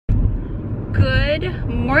Good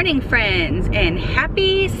morning, friends, and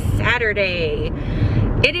happy Saturday.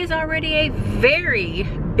 It is already a very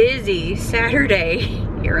busy Saturday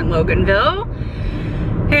here in Loganville.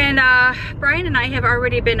 And Brian and I have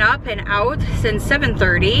already been up and out since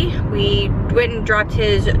 7:30. We went and dropped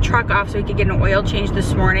his truck off so he could get an oil change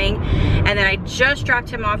this morning. And then I just dropped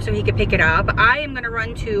him off so he could pick it up. I am gonna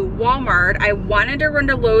run to Walmart. I wanted to run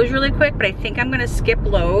to Lowe's really quick, but I think I'm gonna skip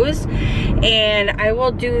Lowe's. And I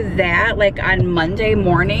will do that like on Monday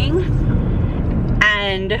morning.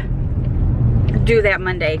 And do that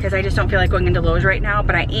Monday because I just don't feel like going into Lowe's right now.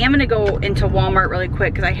 But I am gonna go into Walmart really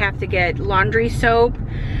quick because I have to get laundry soap.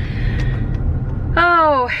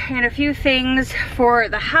 Oh, and a few things for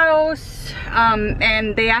the house.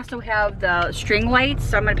 And they also have the string lights,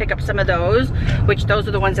 so I'm gonna pick up some of those, which those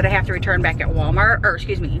are the ones that I have to return back at Walmart, or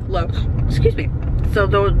excuse me, Lowe's. Excuse me. So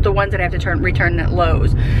the ones that I have to return at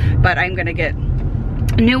Lowe's. But I'm gonna get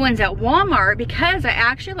new ones at Walmart because I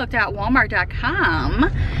actually looked at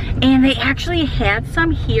walmart.com and they actually had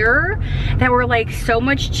some here that were like so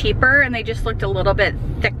much cheaper and they just looked a little bit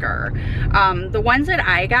thicker. The ones that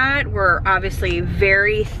I got were obviously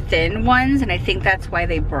very thin ones and I think that's why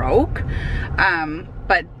they broke.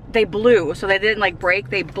 But they blew, so they didn't like break,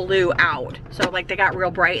 they blew out. So like they got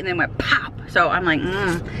real bright and then went pop. So I'm like,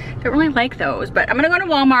 don't really like those. But I'm gonna go to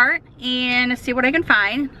Walmart and see what I can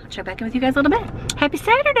find. I'll check back in with you guys a little bit. Happy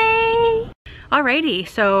Saturday! Alrighty,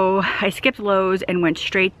 so I skipped Lowe's and went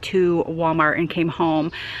straight to Walmart and came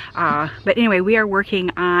home. But anyway, we are working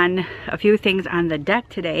on a few things on the deck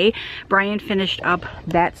today. Brian finished up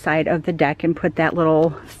that side of the deck and put that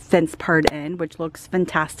little fence part in, which looks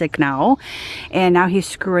fantastic now. And now he's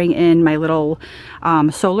screwing in my little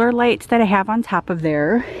solar lights that I have on top of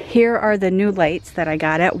there. Here are the new lights that I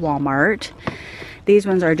got at Walmart. These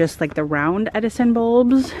ones are just like the round Edison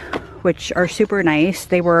bulbs, which are super nice.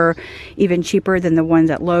 They were even cheaper than the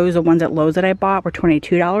ones at Lowe's. The ones at Lowe's that I bought were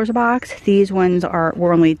 $22 a box. These ones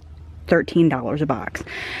were only $13 a box.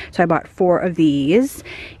 So I bought 4 of these.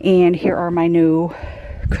 And here are my new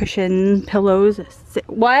cushion pillows.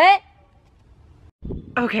 What?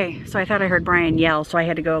 Okay, so I thought I heard Brian yell, so I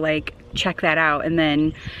had to go like check that out, and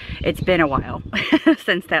then it's been a while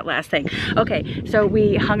since that last thing. Okay, so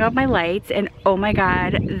we hung up my lights and oh my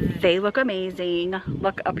god, they look amazing.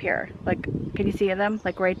 Look up here, like, can you see them?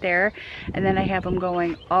 Like right there. And then I have them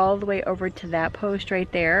going all the way over to that post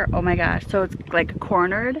right there. Oh my gosh, so it's like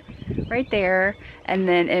cornered right there, and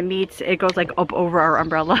then it goes like up over our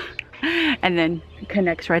umbrella and then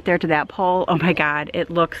connects right there to that pole. Oh my god,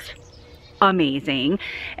 it looks amazing.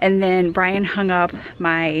 And then Brian hung up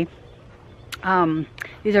my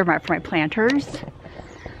these are for my planters.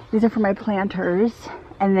 These are for my planters.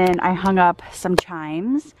 And then I hung up some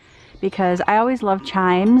chimes because I always love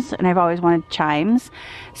chimes and I've always wanted chimes.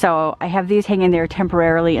 So I have these hanging there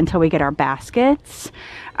temporarily until we get our baskets.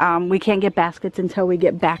 We can't get baskets until we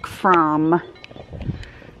get back from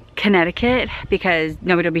Connecticut because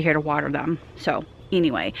nobody will be here to water them. So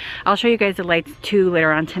anyway, I'll show you guys the lights too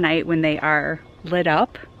later on tonight when they are lit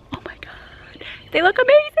up. Oh my god, they look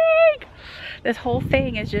amazing! This whole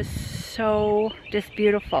thing is just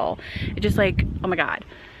beautiful. It's just like, oh my god.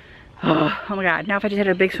 Oh my god. Now if I just had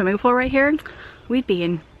a big swimming pool right here, we'd be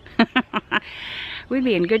in we'd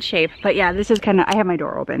be in good shape. But yeah, this is kind of, I have my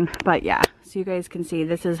door open, but yeah, so you guys can see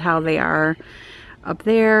this is how they are up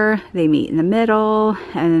there. They meet in the middle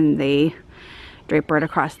and then they drape right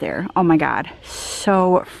across there. Oh my god,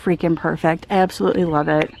 so freaking perfect. I absolutely love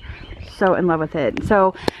it. So in love with it.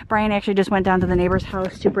 So Brian actually just went down to the neighbor's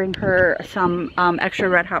house to bring her some extra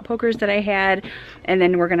red hot pokers that I had, and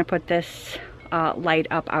then we're gonna put this light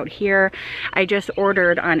up out here. I just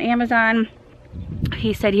ordered on Amazon.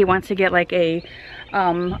 He said he wants to get like a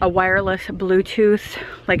wireless Bluetooth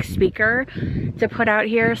like speaker to put out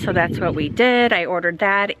here, so that's what we did. I ordered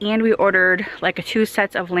that, and we ordered like 2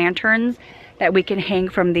 sets of lanterns that we can hang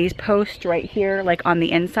from these posts right here, like on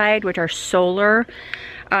the inside, which are solar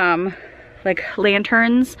like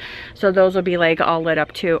lanterns. So those will be like all lit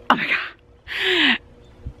up too. Oh my god.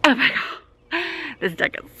 Oh my god. This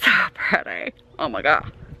deck is so pretty. Oh my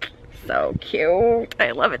god. So cute.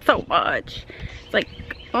 I love it so much. It's like,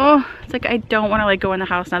 oh, it's like I don't want to like go in the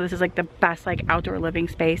house now. This is like the best like outdoor living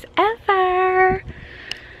space ever.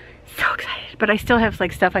 So excited, but I still have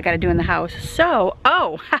like stuff I gotta do in the house. So,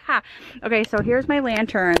 oh, haha. Okay, so here's my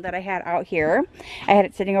lantern that I had out here. I had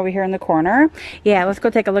it sitting over here in the corner. Yeah, let's go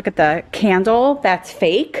take a look at the candle. That's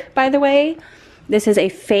fake, by the way. This is a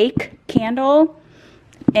fake candle,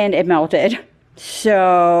 and it melted.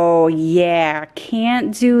 So, yeah,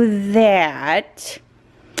 can't do that.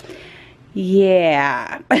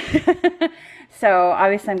 Yeah. So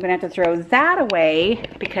obviously I'm gonna have to throw that away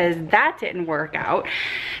because that didn't work out.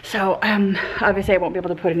 So obviously I won't be able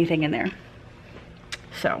to put anything in there.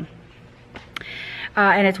 So,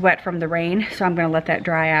 and it's wet from the rain, so I'm gonna let that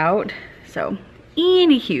dry out. So,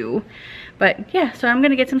 anywho, but yeah, so I'm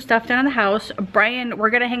gonna get some stuff done in the house. Brian, we're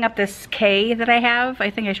gonna hang up this K that I have. I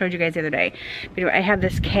think I showed you guys the other day. But anyway, I have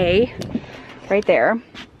this K right there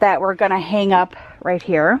that we're gonna hang up right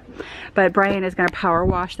here. But Brian is gonna power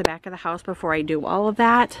wash the back of the house before I do all of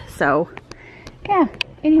that. So yeah,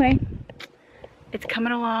 anyway, it's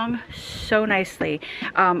coming along so nicely.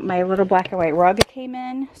 My little black and white rug came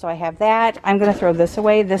in, so I have that. I'm gonna throw this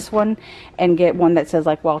away, this one, and get one that says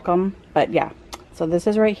like welcome. But yeah, so this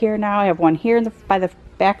is right here now. I have one here by the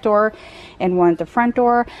back door and one at the front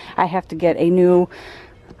door. I have to get a new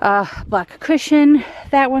black cushion.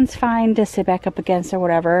 That one's fine to sit back up against or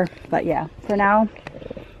whatever. But yeah, for now,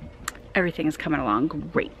 everything is coming along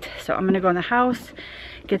great. So I'm gonna go in the house,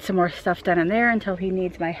 get some more stuff done in there until he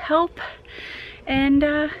needs my help. And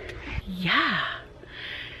yeah,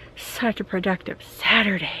 such a productive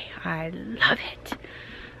Saturday. I love it.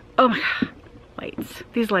 Oh my God, lights.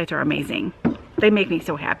 These lights are amazing. They make me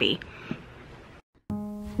so happy.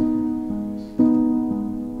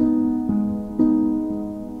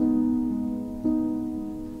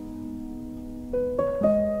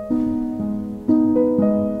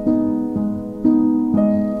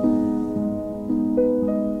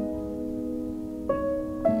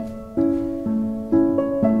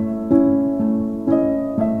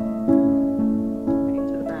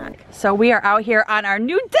 So we are out here on our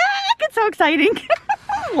new deck. It's so exciting.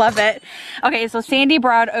 Love it. Okay, so Sandy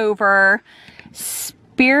brought over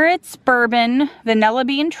Spirits Bourbon Vanilla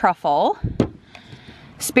Bean Truffle,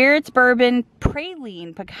 Spirits Bourbon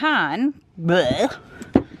Praline Pecan. Blech.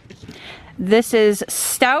 This is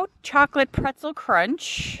Stout Chocolate Pretzel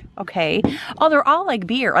Crunch. Okay. Oh, they're all like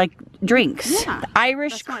beer, like drinks. Yeah,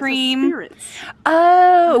 Irish cream. Spirits.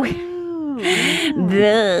 Oh.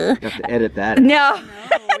 You have to edit that. No.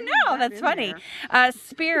 No, that's funny.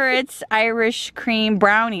 Spirits Irish cream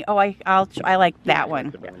brownie. Oh, I like that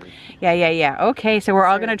one. Yeah. Okay, so we're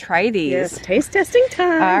all gonna try these. Yes, taste testing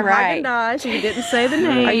time. All right. Haagen Daz. You didn't say the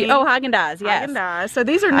name. Oh, Haagen Daz. Yes. Haagen Daz. So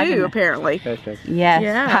these are new, apparently. Yes.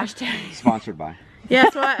 Yeah. Hashtag. Sponsored by. Yeah,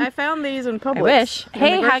 so I found these in Publix. I wish. in the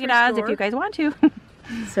Hey, grocery Haagen Daz, store. if you guys want to.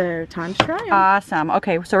 So time to try them. Awesome.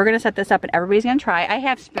 Okay, so we're gonna set this up and everybody's gonna try. I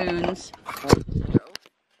have spoons.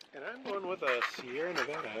 And I'm going with a Sierra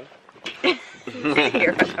Nevada.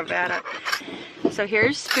 Sierra Nevada. So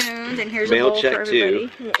here's spoons and here's a Mail bowl check for everybody.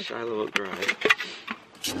 too. Shiloh Drive.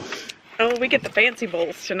 Oh, we get the fancy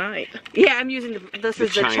bowls tonight. Yeah, I'm using this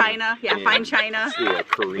is the China. China. Yeah, fine China. Yeah, This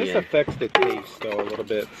Korean. affects the taste though a little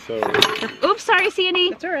bit, so Oops, sorry, Sandy.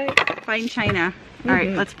 That's all right. Fine China. All right,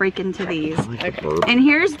 let's break into these. Okay. And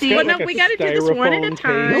here's the. Well, like no, a we got to do this one at a styrofoam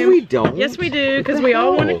time. No, we don't. Yes, we do, because What we the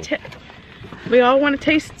all hell? want to. We all want to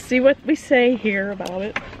taste, see what we say here about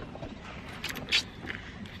it.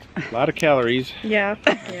 a lot of calories. Yeah.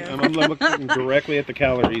 I'm looking directly at the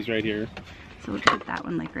calories right here. So we'll put that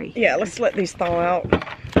one like right here. Yeah, let's let these thaw out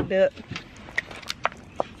a bit.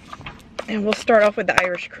 And we'll start off with the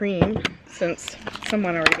Irish cream, since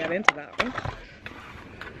someone already got into that one.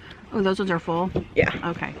 Oh, those ones are full? Yeah.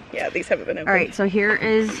 Okay. Yeah, these haven't been opened. All right, so here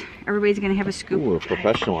is, everybody's gonna have a scoop. Ooh, a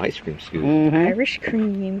professional ice cream scoop. Irish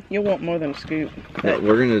cream. You'll want more than a scoop. No,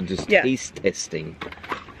 we're gonna just Yeah. taste testing.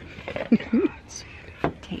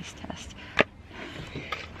 Taste test.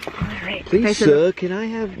 All right. Please, Okay, so sir, can I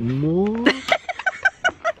have more?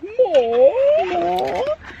 More.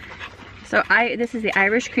 So this is the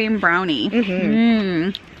Irish cream brownie.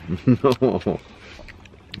 No.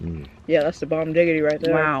 Yeah, that's the bomb diggity right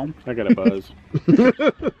there. Wow. I got a buzz.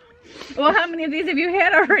 Well, how many of these have you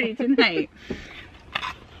had already tonight?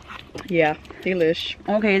 Yeah, delish.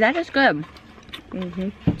 Okay, that is good.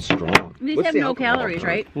 Strong. These What's have the no alcohol calories,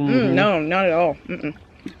 content? right? No, not at all.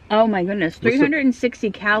 Oh my goodness, What's the-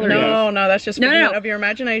 360 calories. No, that's just No, no, figment no. of your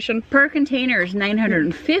imagination. Per container is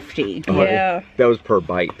 950. Oh, Yeah. That was per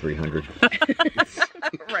bite, 300.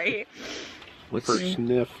 Right. What's Per the,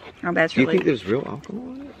 sniff. Oh, that's do you really think there's real alcohol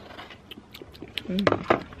in it?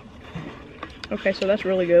 Okay, so that's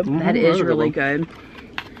really good. That is really good.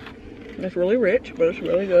 It's really rich, but it's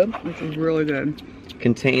really good. This is really good.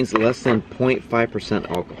 Contains less than 0.5%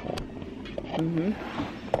 alcohol.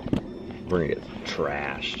 We're gonna get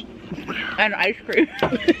trashed. And ice cream.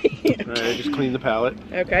 Alright, just clean the palate.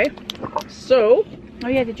 Okay, so Oh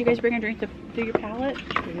yeah, did you guys bring a drink to do your palate?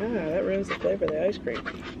 yeah, that ruins the flavor of the ice cream.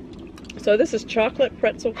 So this is chocolate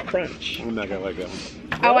pretzel crunch. I'm not gonna like that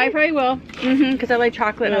one. Oh, I probably will. Because I like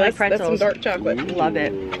chocolate and I like that's pretzels. some dark chocolate. Love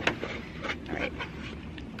it. Ooh. All right.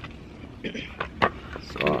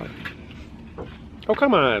 So, Oh,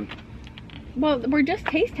 come on. Well, we're just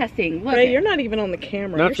taste testing. Look, Ray, you're not even on the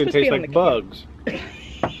camera. Now You're it's going supposed to to taste be on like the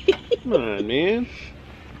camera. bugs. Come on, man.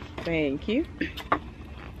 Thank you.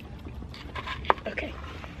 Okay.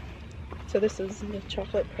 So this is the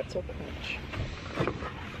chocolate pretzel crunch.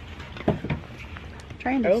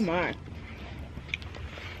 trying this. Oh my.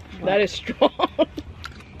 That is strong.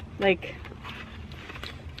 Like.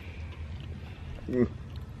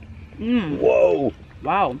 whoa!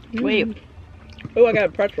 Wow. Wait. Oh, I got a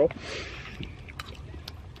pretzel.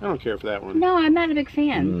 I don't care for that one. No, I'm not a big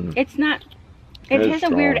fan. It's not. It It is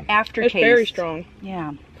has a weird strong. aftertaste. It's very strong.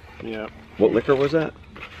 Yeah. Yeah. What liquor was that?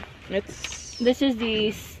 It's This is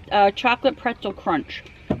the chocolate pretzel crunch.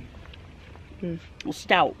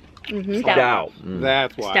 Stout. Stout.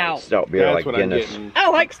 That's why. Stout. Stout beer That's like what Guinness. I'm getting. I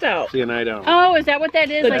like stout. See, and I don't. Oh, is that what that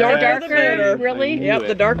is? The like darker the the better. Really? I knew Yep, it.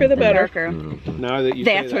 the darker the better. Darker. Now that you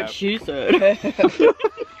That's say what that. she said.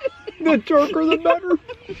 The darker the better.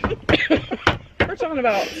 We're talking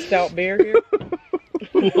about stout beer here.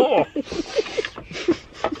 Oh,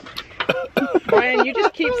 Brian, you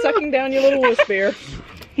just keep sucking down your little wuss beer.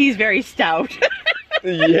 He's very stout.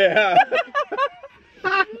 Yeah.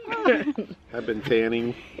 I've been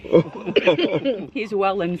tanning. He's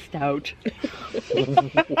well and stout.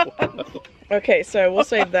 Okay, so we'll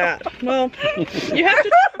save that. Well, you have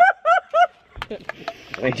to.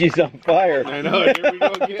 Angie's on fire. I know, here we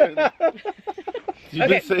go again. You've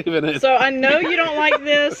Okay, been saving it. So I know you don't like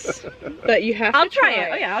this, but you have I'll to try it.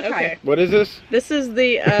 Oh, yeah, I'll try it. What is this? This is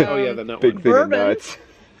the Oh yeah, the nut Big one. thing of Bourbon. nuts.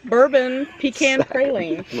 bourbon pecan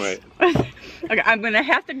praline. Right. Okay, I'm gonna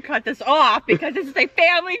have to cut this off because this is a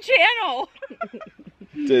family channel.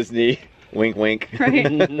 Disney. Wink, wink.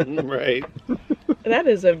 Right? Right. That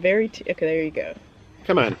is a very okay. There you go.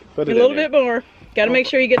 Come on, put A it little in there. bit more. Got to make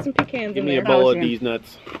sure you get some pecans Give in me a there. bowl of yeah. these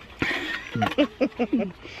nuts.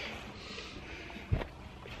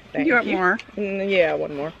 Thank You want more? Yeah,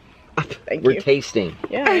 one more. Thank We're you. tasting.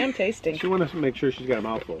 Yeah, I am tasting. She wants to make sure she's got a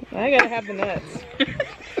mouthful. I gotta have the nuts.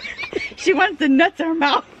 She wants the nuts in her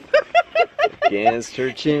mouth. Against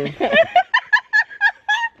her chin.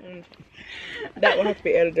 That will have to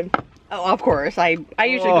be edited. Oh, of course. I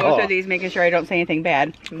usually go Oh. through these making sure I don't say anything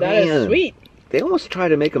bad. That is Man. sweet. They almost try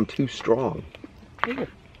to make them too strong. I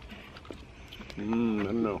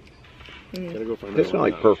don't know. Gotta go find They another smell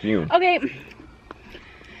one like now. perfume. Okay.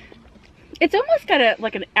 It's almost got a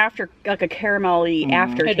like a caramelly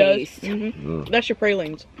aftertaste. That's your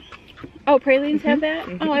pralines. Oh, pralines have that?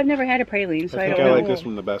 Oh, I've never had a praline, so I I, think don't I know. like this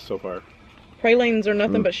one the best so far. Pralines are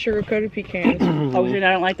nothing but sugar-coated pecans. Oh, shit,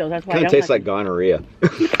 I don't like those. That's why I Kind of don't tastes like gonorrhea.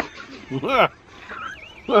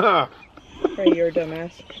 Ray, you're a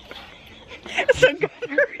dumbass.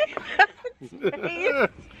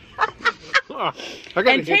 So I gotta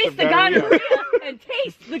and get taste some the gonorrhea. And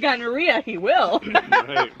taste the gonorrhea, he will.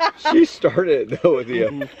 Right. She started though with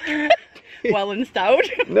you. Well and stout.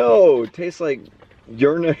 No, it tastes like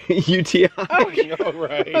urine UTI. Oh, Oh, I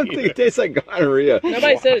right. don't think it tastes like gonorrhea.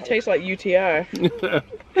 Nobody said it tastes like UTI.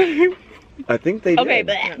 I think they okay, did.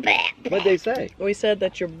 blah, blah. What'd they say? We said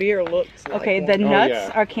that your beer looks like Okay, the one. nuts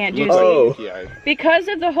yeah. are can't do Looks like Oh. UTI. because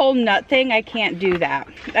of the whole nut thing. I can't do that.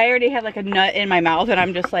 I already have like a nut in my mouth, and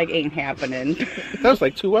I'm just like, ain't happening. That was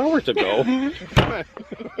like 2 hours ago.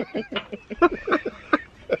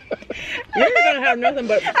 You're gonna have nothing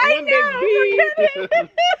but one big bee.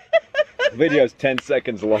 Video's 10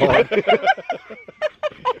 seconds long.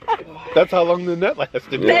 That's how long the nut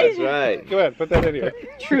lasted. That's right. Go ahead, put that in here.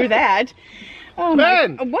 True that. Oh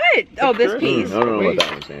Ben! my! What? Oh, this Sure. piece. I don't know about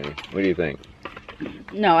that one, Sandy. What do you think?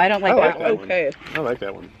 No, I don't like I like that that one. one. Okay. I like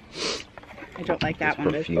that one. I don't like that one.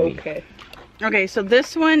 Perfumey. Okay. Okay, so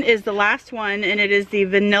this one is the last one, and it is the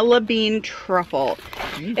vanilla bean truffle.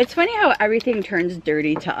 It's funny how everything turns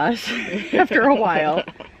dirty to us after a while.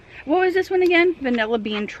 What was this one again? Vanilla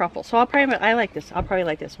bean truffle. So I like this. I'll probably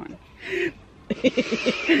like this one.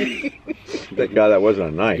 Thank God that wasn't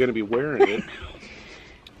a You're knife. gonna be wearing it.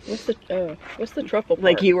 What's the truffle part?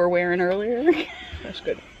 Like you were wearing earlier. That's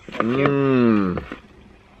good. Mmm.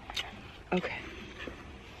 Okay.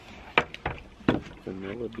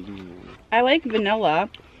 Vanilla bean. I like vanilla.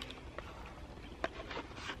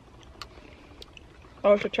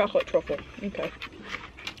 Oh, it's a chocolate truffle. Okay.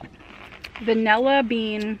 Vanilla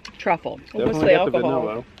bean truffle. Well, what's Definitely the got alcohol?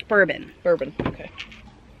 vanilla. Bourbon. Bourbon. Okay.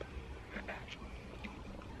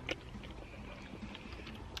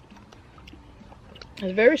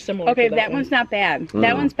 It's very similar. Okay, to that one. one's not bad.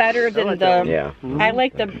 That one's better than like the. that one. Yeah. I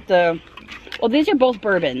like the. Well, these are both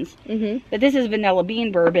bourbons. Mhm. But this is vanilla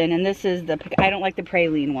bean bourbon, and this is the. I don't like the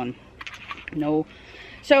praline one. No.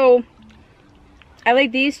 So, I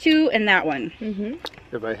like these two and that one.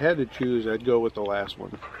 If I had to choose, I'd go with the last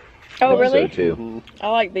one. Oh, really? So too. Mhm. I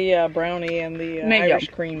like the brownie and the Mango. Irish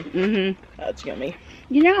cream. That's yummy.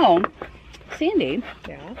 You know, Sandy,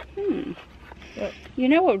 Yeah. What? you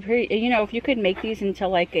know what? You know, if you could make these into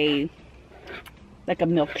like a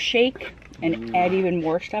milkshake and add even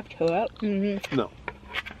more stuff to it. No.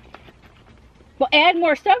 Well, add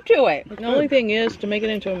more stuff to it. The only thing is, to make it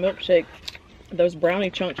into a milkshake, those brownie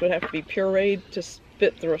chunks would have to be pureed to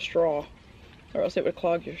fit through a straw, or else it would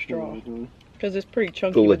clog your straw. Because it's pretty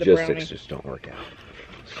chunky The with the brownie. logistics just don't work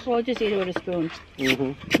out. Well, just eat it with a spoon.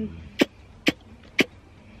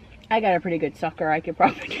 I got a pretty good sucker. I could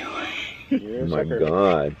probably do it. You're Oh a my sucker.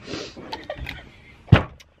 god.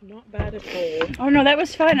 Not bad at all. Oh no, that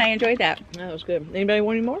was fun. I enjoyed that. That was good. Anybody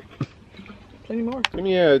want any more? Plenty more. Give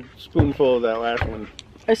me a spoonful of that last one.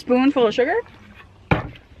 A spoonful of sugar?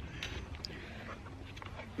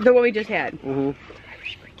 The one we just had.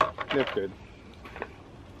 That's good.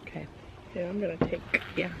 Okay. Yeah, I'm gonna take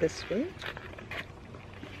this spoon.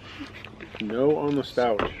 No on the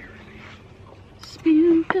stout.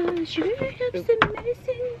 Spoonful of sugar helps the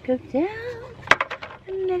medicine go down.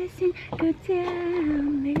 The medicine go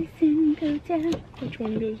down. Medicine go down. Which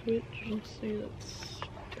one goes which? Let's see. That's.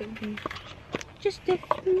 Just a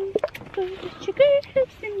spoonful of sugar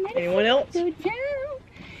helps the medicine Anyone else? go down.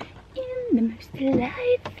 In the most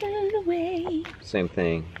delightful way. Same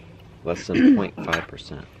thing. Less than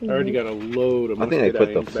 0.5%. I already got a load of I think they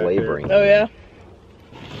put the muscadines back flavoring. Oh yeah.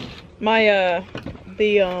 My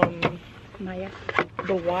Maya.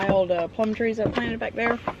 the wild plum trees I planted back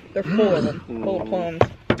there, they're full of them, full of plums.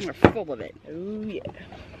 We're full of it. Oh yeah.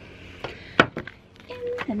 In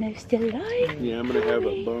the most delightful there. Yeah, I'm gonna have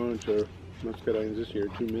a bunch of muscadines this year.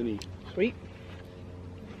 Too many. Sweet.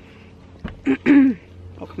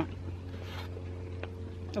 Oh, come on.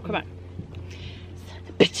 Oh, come on. Son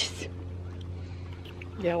of bitches.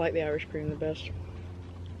 Yeah, I like the Irish cream the best.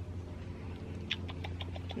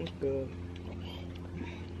 It's good.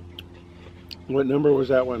 What number was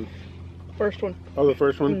that one? First one. Oh, the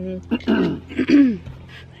first one?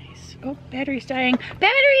 Nice. Oh, battery's dying.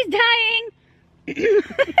 Battery's dying!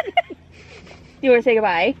 You want to say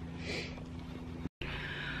goodbye?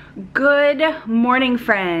 Good morning,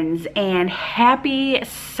 friends, and happy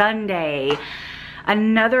Sunday.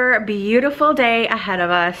 Another beautiful day ahead of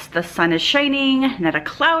us. The sun is shining, not a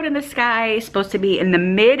cloud in the sky. Supposed to be in the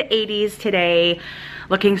mid-80s today.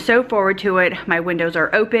 Looking so forward to it. My windows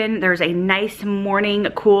are open. There's a nice morning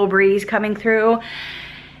cool breeze coming through.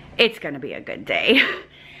 It's gonna be a good day.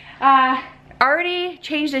 Already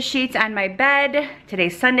changed the sheets on my bed.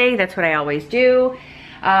 Today's Sunday, that's what I always do.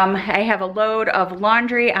 I have a load of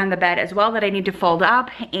laundry on the bed as well that I need to fold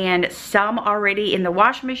up, and some already in the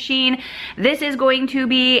washing machine. This is going to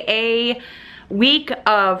be a week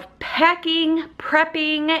of packing,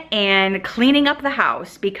 prepping, and cleaning up the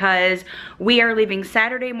house because we are leaving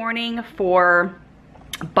Saturday morning for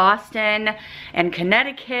Boston and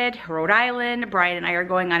Connecticut, Rhode Island. Brian and I are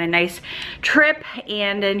going on a nice trip,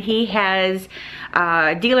 and then he has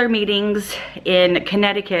dealer meetings in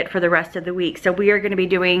Connecticut for the rest of the week. So we are going to be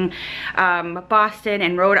doing Boston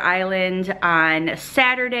and Rhode Island on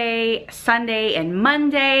Saturday, Sunday, and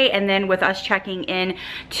Monday, and then with us checking in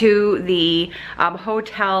to the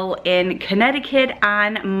hotel in Connecticut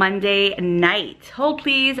on Monday night. Hold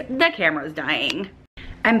please, the camera's dying.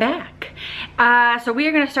 I'm back. So we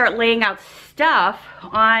are gonna start laying out stuff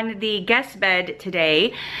on the guest bed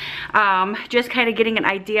today. Just kind of getting an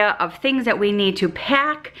idea of things that we need to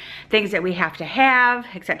pack, things that we have to have,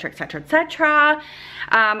 etc., etc., etc.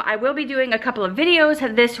 I will be doing a couple of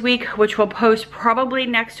videos this week, which we'll post probably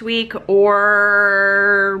next week,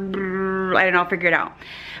 or I don't know, I'll figure it out.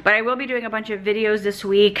 But I will be doing a bunch of videos this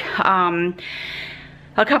week.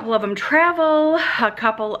 A couple of them travel, a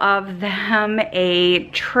couple of them a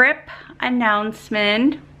trip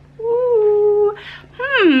announcement. Ooh,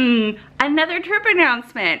 another trip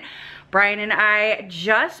announcement. Brian and I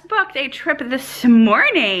just booked a trip this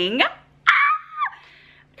morning.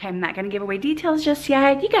 Okay, I'm not gonna give away details just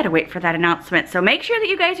yet. You gotta wait for that announcement. So make sure that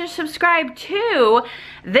you guys are subscribed to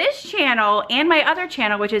this channel and my other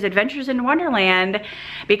channel, which is Adventures in Wonderland,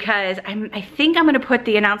 because I think I'm gonna put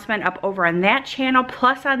the announcement up over on that channel,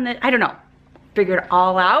 plus on the, I don't know, figure it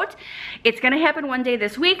all out. It's gonna happen one day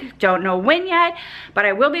this week. Don't know when yet, but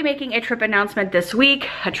I will be making a trip announcement this week,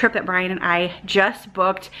 a trip that Brian and I just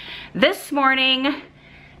booked this morning.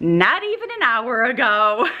 Not even an hour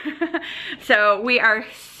ago. So we are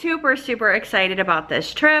super, super excited about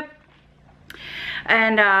this trip.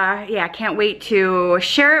 And yeah, can't wait to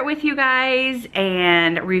share it with you guys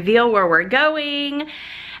and reveal where we're going.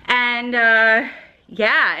 And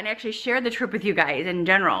Yeah, and actually share the trip with you guys in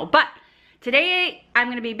general. But today I'm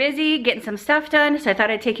gonna be busy getting some stuff done, so I thought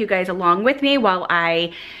I'd take you guys along with me while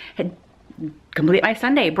I complete my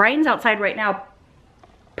Sunday. Brian's outside right now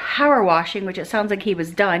power washing, which it sounds like he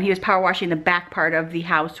was done. He was power washing the back part of the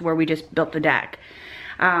house where we just built the deck.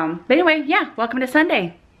 But anyway, yeah, welcome to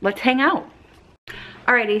Sunday. Let's hang out.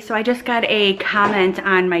 Alrighty, so I just got a comment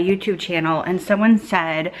on my YouTube channel and someone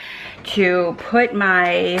said to put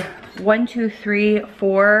my 1, 2, 3,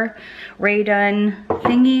 4 Rae Dunn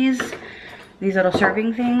thingies, these little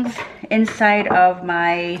serving things, inside of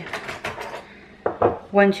my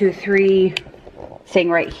 1, 2, 3 thing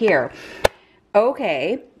right here.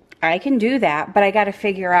 Okay, I can do that, but I got to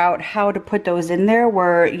figure out how to put those in there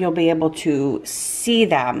where you'll be able to see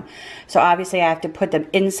them. So obviously I have to put them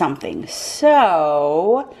in something.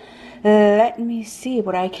 So let me see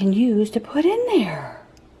what I can use to put in there,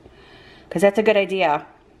 because that's a good idea.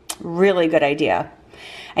 Really good idea.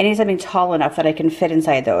 I need something tall enough that I can fit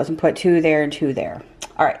inside those and put 2 there and 2 there.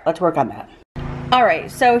 All right, let's work on that. All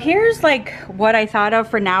right, so here's like what I thought of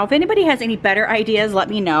for now. If anybody has any better ideas, let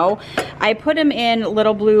me know. I put them in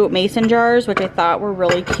little blue mason jars, which I thought were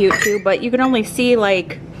really cute too, but you can only see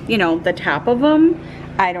like, you know, the top of them.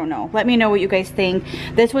 I don't know. Let me know what you guys think.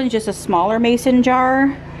 This one's just a smaller mason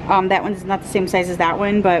jar. That one's not the same size as that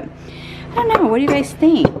one, but I don't know. What do you guys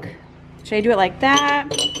think? Should I do it like that?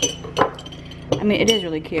 I mean, it is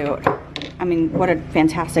really cute. I mean, what a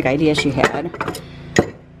fantastic idea she had.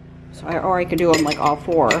 So or I could do them like all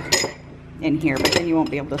 4 in here, but then you won't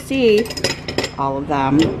be able to see all of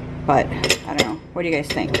them. But I don't know. What do you guys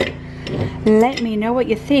think? Let me know what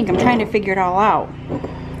you think. I'm trying to figure it all out,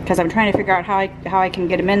 because I'm trying to figure out how I can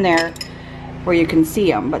get them in there where you can see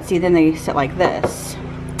them. But see, then they sit like this.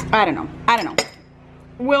 I don't know. I don't know.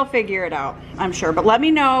 We'll figure it out, I'm sure. But let me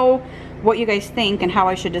know what you guys think and how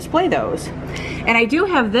I should display those. And I do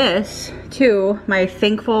have this too, my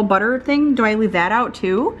thankful butter thing. Do I leave that out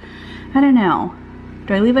too? I don't know.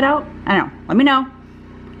 Do I leave it out? I don't know. Let me know.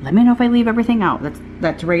 Let me know if I leave everything out.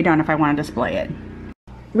 That's Rae Dunn if I want to display it.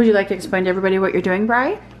 Would you like to explain to everybody what you're doing,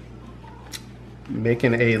 Bri?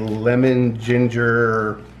 Making a lemon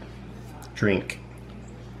ginger drink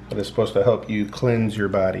that is supposed to help you cleanse your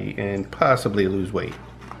body and possibly lose weight.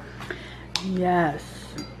 Yes.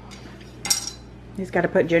 He's got to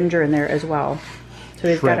put ginger in there as well. So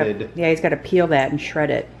he's got to, yeah, he's got to peel that and shred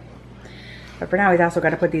it. But for now, he's also got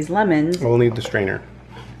to put these lemons. We'll need the strainer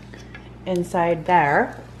Inside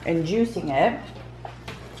there and juicing it.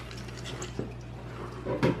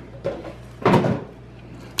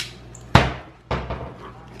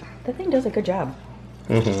 That thing does a good job.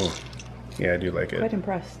 Mm-hmm. Yeah, I do like it. Quite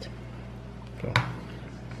impressed. So,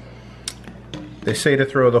 they say to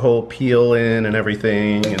throw the whole peel in and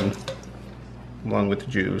everything, and along with the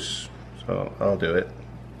juice. So I'll do it.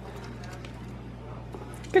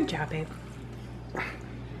 Good job, babe.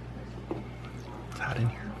 It's hot in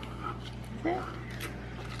here. Is it?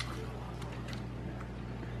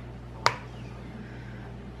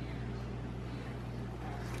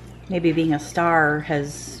 Maybe being a star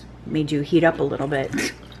has made you heat up a little bit.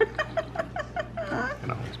 I've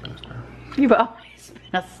always been a star. You've always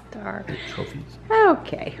been a star. Trophies.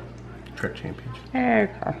 Okay. Trek championship.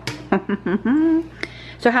 Okay.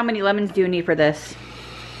 So how many lemons do you need for this?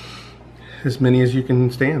 As many as you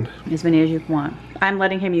can stand. As many as you want. I'm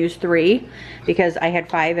letting him use 3 because I had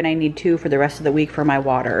 5 and I need 2 for the rest of the week for my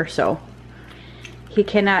water. So he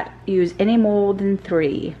cannot use any more than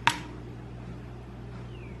 3.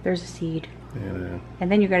 There's a seed. Yeah.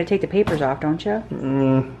 And then you got to take the papers off, don't you?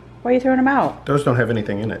 Mm, Why are you throwing them out? those don't have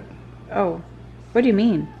anything in it. Oh, what do you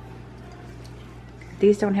mean?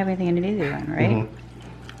 These don't have anything in it either, then, right? Mm-hmm.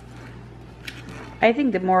 I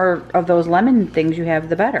think the more of those lemon things you have,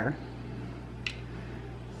 the better.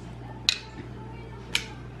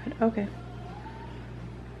 But, okay.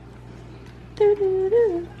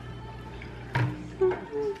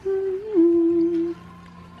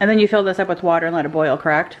 And then you fill this up with water and let it boil,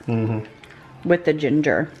 correct? Mm-hmm. With the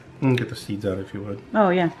ginger. And get the seeds out if you would. Oh,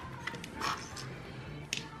 yeah.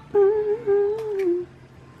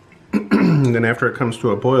 And then after it comes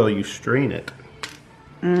to a boil, you strain it.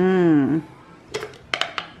 Mmm.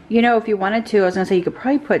 You know, if you wanted to, I was going to say you could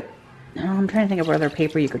probably put, oh, I'm trying to think of what other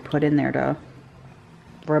paper you could put in there to,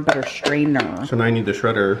 for a better strainer. So now I need the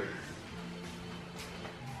shredder.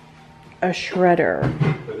 A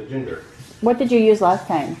shredder. For the ginger. What did you use last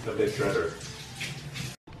time? A big shredder.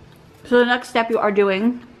 So the next step you are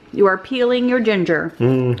doing, you are peeling your ginger.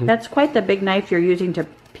 Mm-hmm. That's quite the big knife you're using to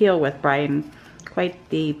peel with, Brian. Quite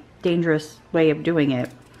the dangerous way of doing it.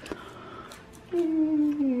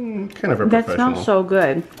 Kind of a That professional. smells so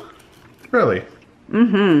good. Really?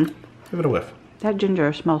 Mm-hmm. Give it a whiff. That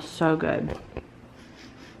ginger smells so good.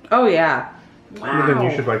 Oh yeah. Wow. Well, then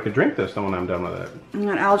you should like to drink this then when I'm done with it.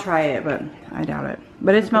 I'll try it, but I doubt it.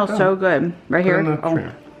 But it smells so good. Right here.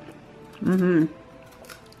 Oh. Mm-hmm.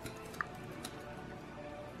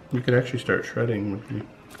 You could actually start shredding with me.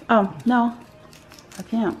 Oh, no. I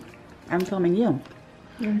can't. I'm filming you.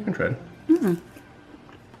 Yeah, you can shred. Mm-mm.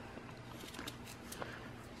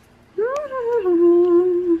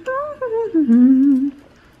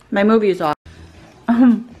 My movie is off.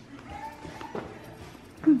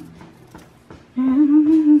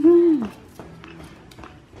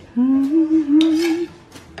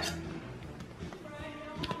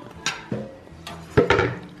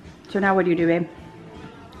 So now what do you do, babe?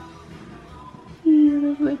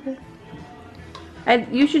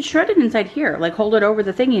 You should shred it inside here. Like hold it over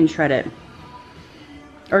the thingy and shred it.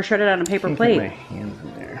 Or shred it on a paper plate. Get my hands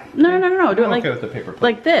in there. No. Do it like, with the paper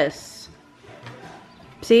plate. like this.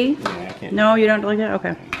 See? Yeah, I can't. No, you don't like that?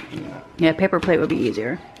 Okay. Yeah. Yeah, paper plate would be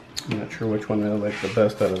easier. I'm not sure which one I like the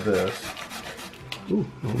best out of this. Ooh,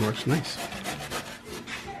 that one works nice.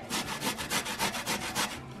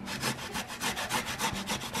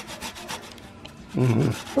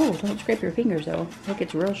 Mm-hmm. Oh, don't scrape your fingers though. It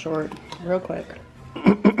gets real short, real quick.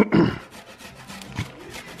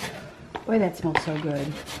 Boy, that smells so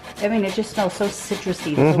good. I mean, it just smells so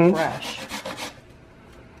citrusy, so fresh.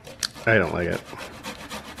 I don't like it.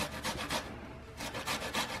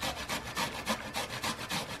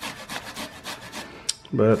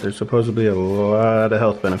 But there's supposedly a lot of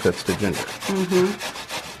health benefits to ginger.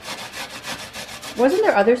 Wasn't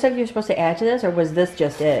there other stuff you're supposed to add to this, or was this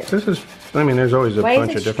just it? This is, I mean, there's always a Why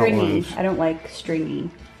bunch is of it different stringy? ones. I don't like stringy.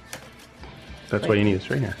 That's why you need a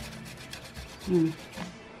strainer.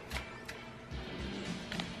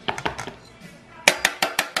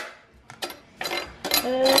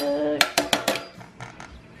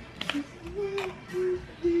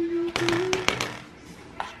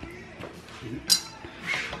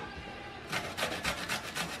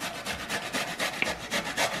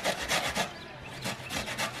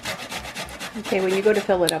 Okay, when you go to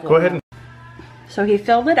fill it up. Go ahead. So he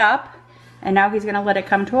filled it up, and now he's going to let it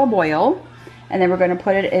come to a boil, and then we're going to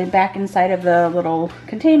put it back inside of the little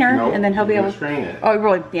container, Nope, and then he'll be able to strain it. Oh,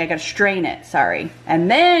 really? Yeah, I got to strain it. Sorry, and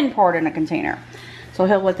then pour it in a container. So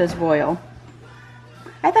he'll let this boil.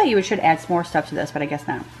 I thought you should add some more stuff to this, but I guess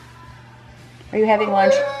not. Are you having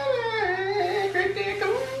lunch?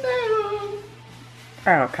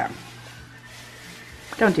 Oh, okay.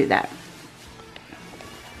 Don't do that.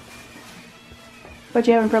 What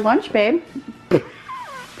you having for lunch, babe?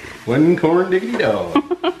 One corn diggity dog.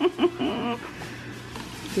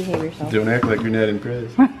 Behave yourself. Don't act like you're not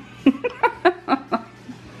impressed.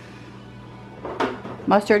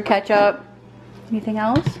 Mustard, ketchup. Anything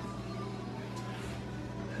else?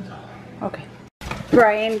 Okay.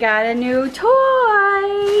 Brian got a new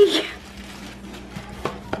toy.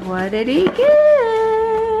 What did he get?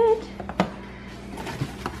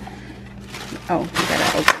 Oh, we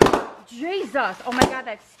gotta open. Jesus! Oh my God,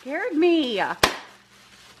 that scared me.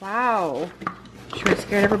 Wow. Sure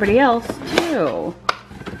scared everybody else too.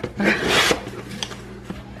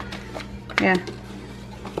 Yeah.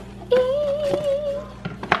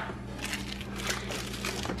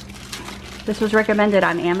 This was recommended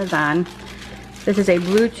on Amazon. This is a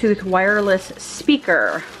Bluetooth wireless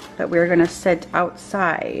speaker that we're gonna set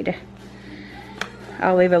outside.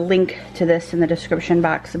 I'll leave a link to this in the description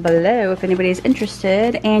box below if anybody's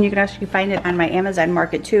interested, and you can actually find it on my Amazon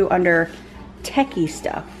Market too under techie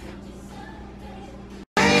stuff.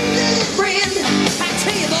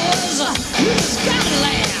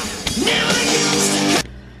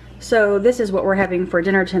 So this is what we're having for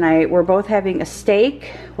dinner tonight. We're both having a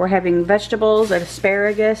steak. We're having vegetables,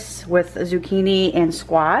 asparagus with zucchini and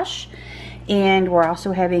squash. And we're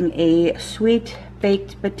also having a sweet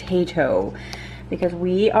baked potato because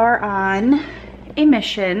we are on a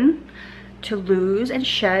mission to lose and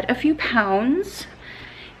shed a few pounds.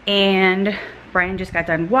 And Brian just got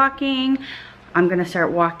done walking. I'm gonna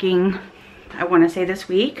start walking, I wanna say this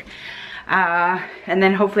week. And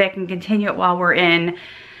then hopefully I can continue it while we're in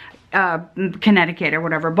Connecticut or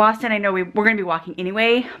whatever. Boston, I know we're gonna be walking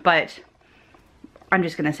anyway, but I'm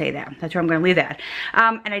just gonna say that. That's where I'm gonna leave that.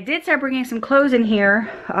 And I did start bringing some clothes in here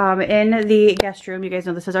in the guest room. You guys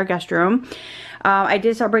know this is our guest room. I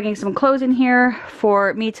did start bringing some clothes in here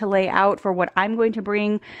for me to lay out for what I'm going to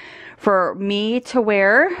bring for me to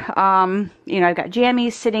wear. You know, I've got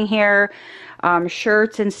jammies sitting here,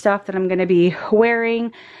 shirts and stuff that I'm gonna be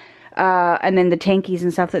wearing. And then the tankies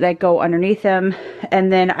and stuff that go underneath them.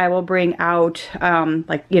 And then I will bring out,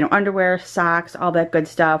 like, you know, underwear, socks, all that good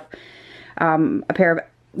stuff. a pair of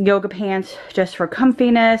yoga pants just for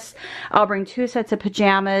comfiness. I'll bring 2 sets of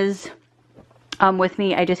pajamas with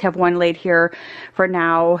me. I just have one laid here for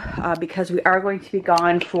now because we are going to be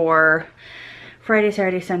gone for Friday,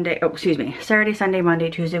 Saturday, Sunday, oh excuse me, Saturday, Sunday, Monday,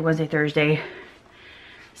 Tuesday, Wednesday, Thursday,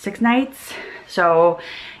 6 nights. So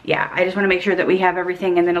yeah, I just want to make sure that we have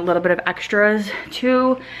everything and then a little bit of extras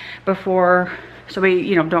too before, so we,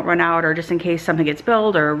 you know, don't run out, or just in case something gets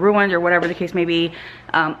spilled or ruined or whatever the case may be.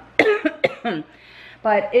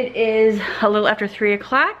 But it is a little after 3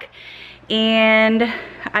 o'clock and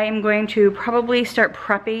I am going to probably start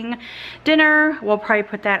prepping dinner. We'll probably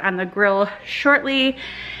put that on the grill shortly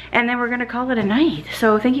and then we're gonna call it a night.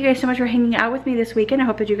 So thank you guys so much for hanging out with me this weekend. I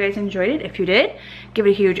hope that you guys enjoyed it. If you did, give it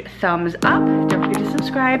a huge thumbs up. Don't forget to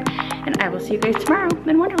subscribe and I will see you guys tomorrow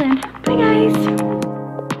in Wonderland. Bye guys.